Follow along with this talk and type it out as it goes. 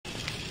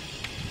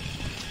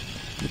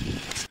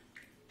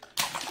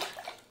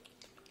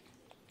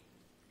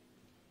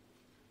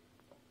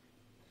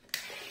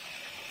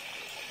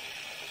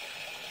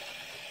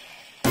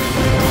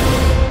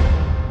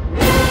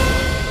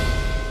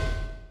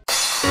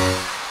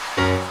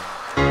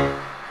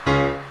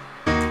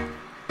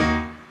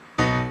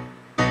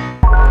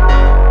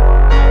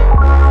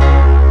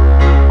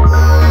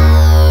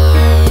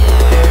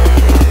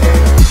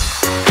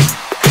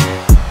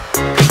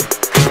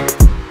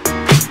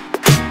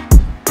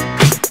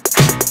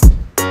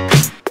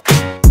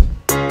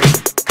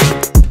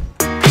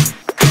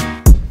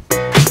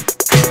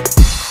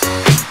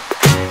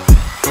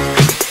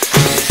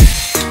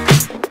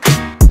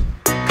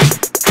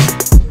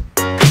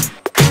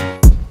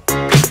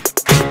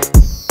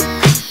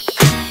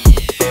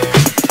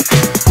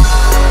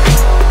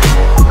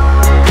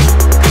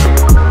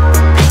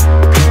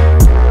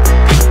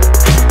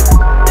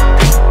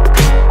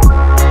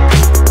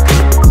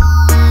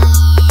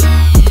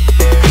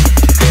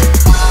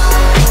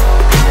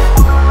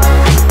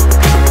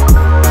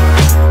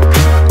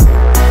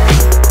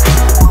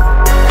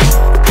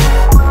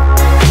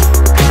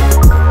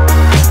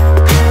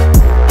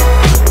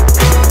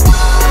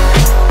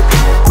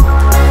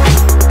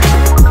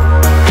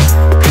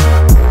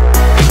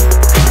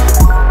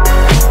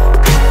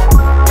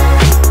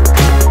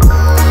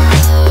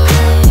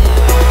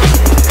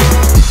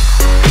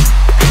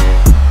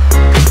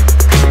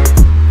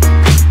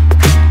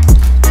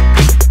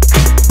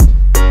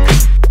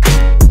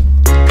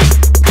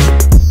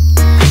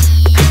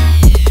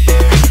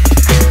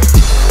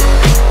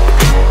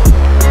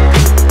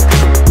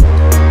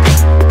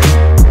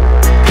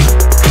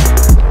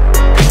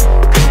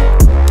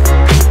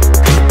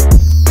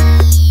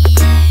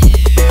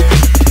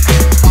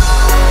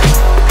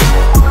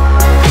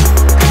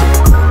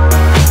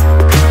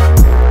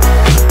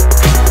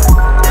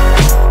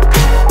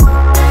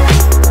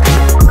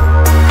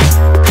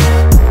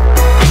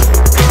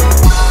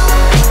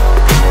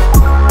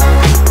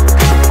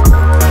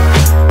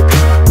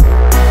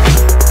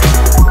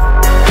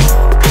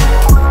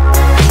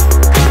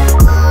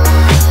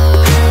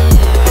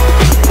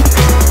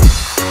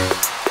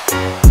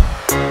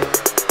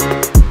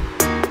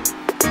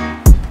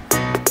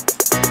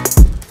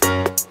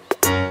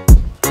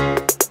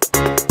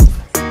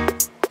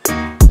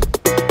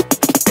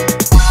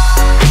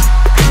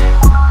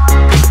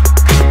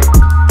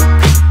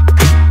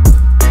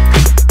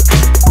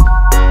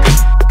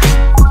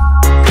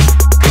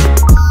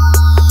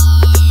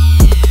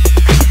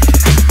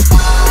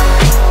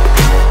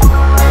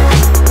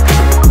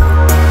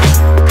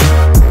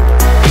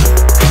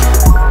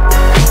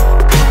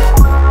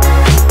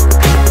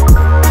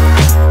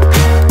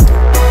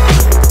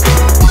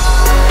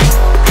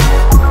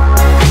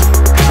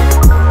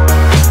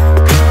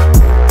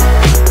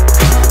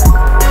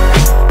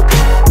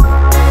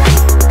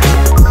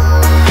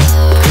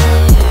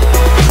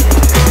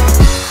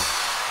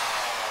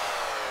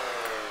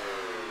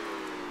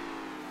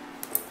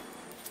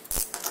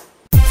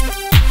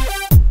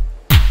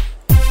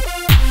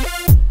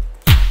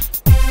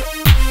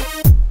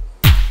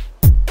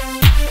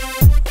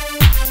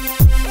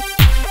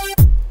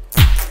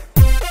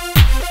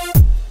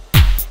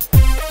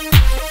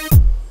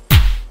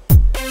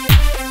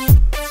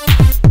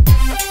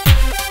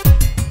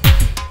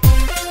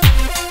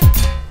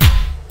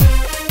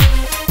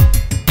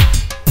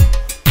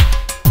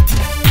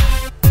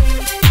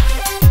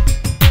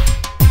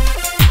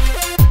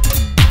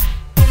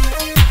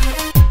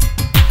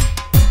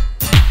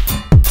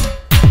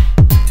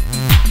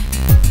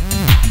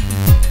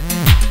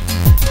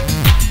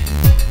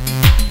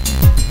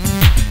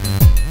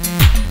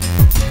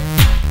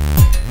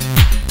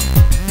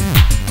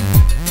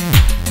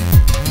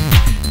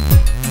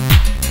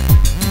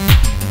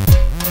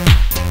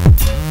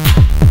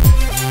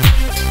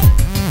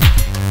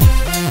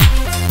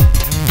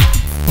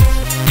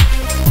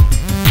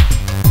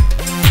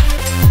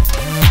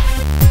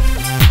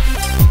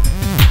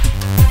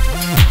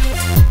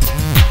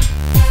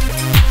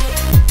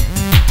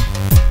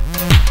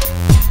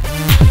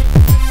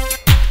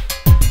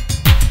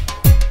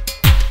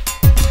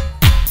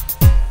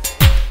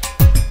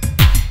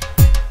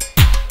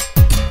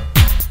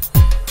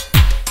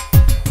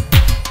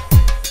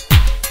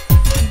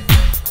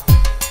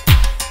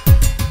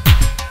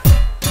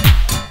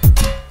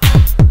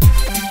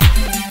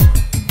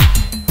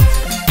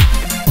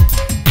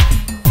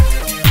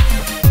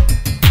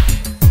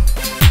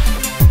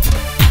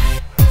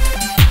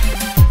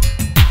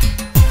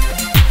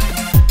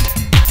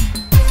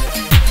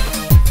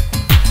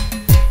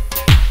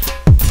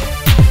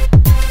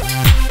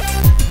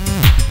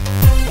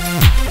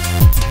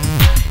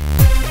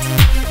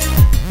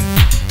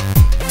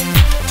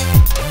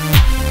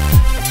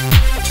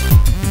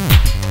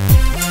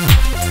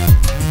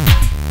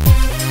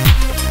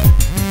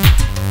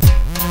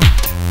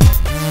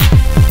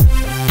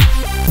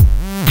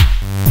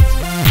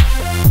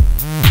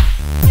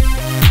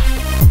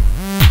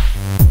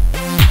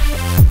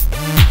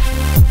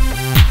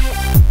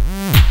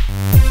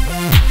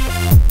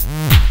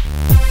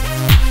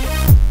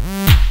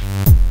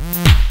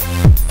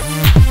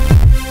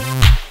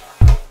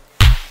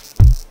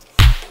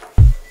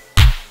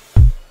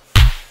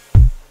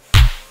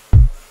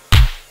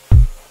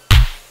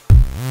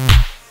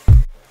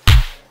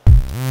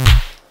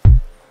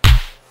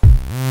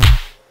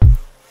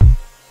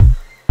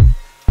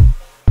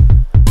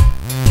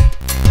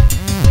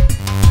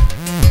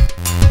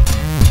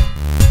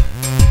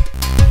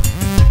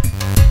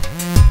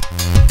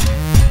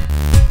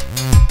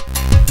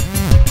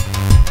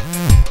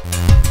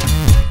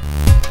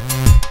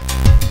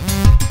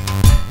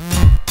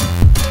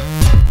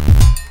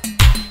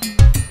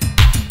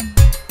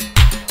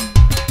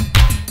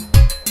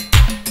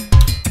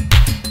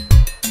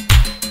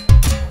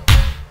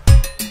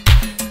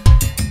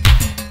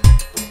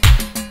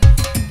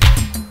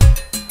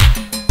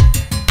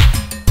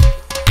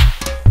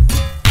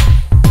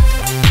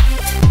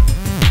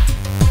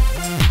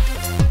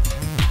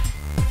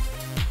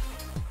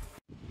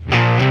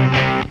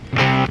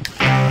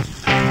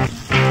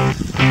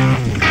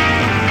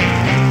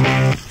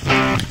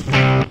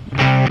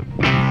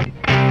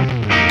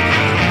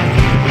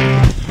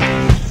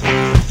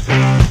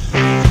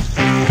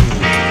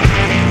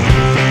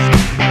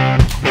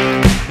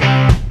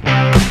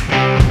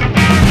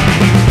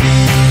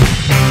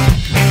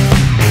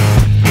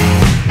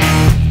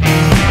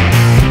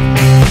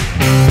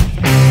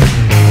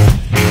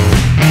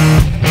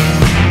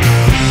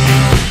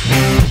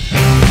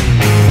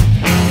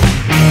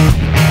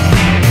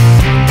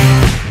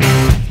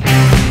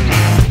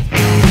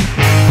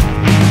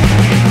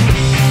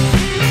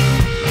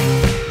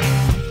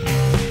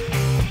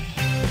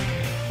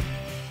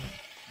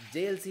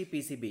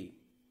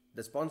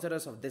the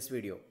sponsors of this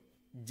video.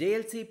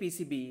 JLC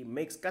PCB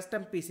makes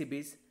custom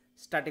PCBs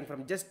starting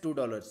from just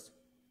 $2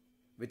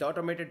 with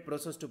automated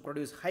process to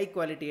produce high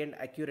quality and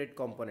accurate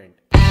component.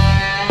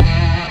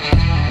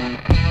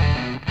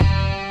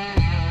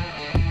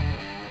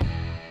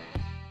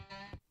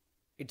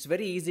 It's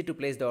very easy to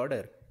place the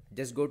order.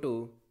 Just go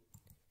to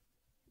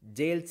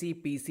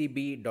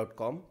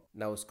jlcpcb.com.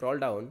 Now scroll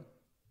down.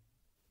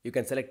 You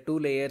can select 2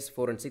 layers,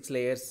 4 and 6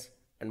 layers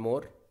and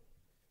more.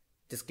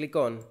 Just click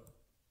on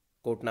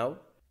quote now.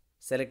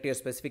 Select your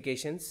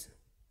specifications,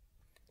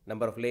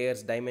 number of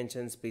layers,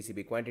 dimensions,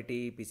 PCB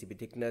quantity, PCB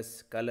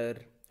thickness, color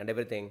and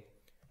everything,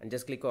 and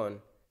just click on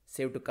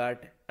save to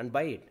cart and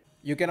buy it.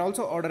 You can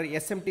also order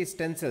SMT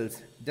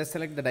stencils. Just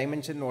select the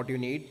dimension what you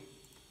need,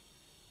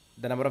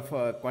 the number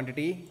of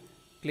quantity,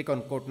 click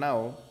on quote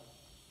now.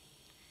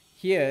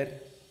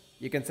 Here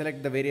you can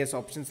select the various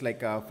options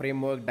like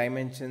framework,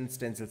 dimensions,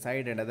 stencil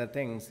side and other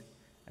things,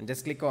 and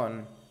just click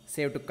on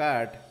save to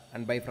cart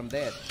and buy from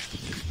there.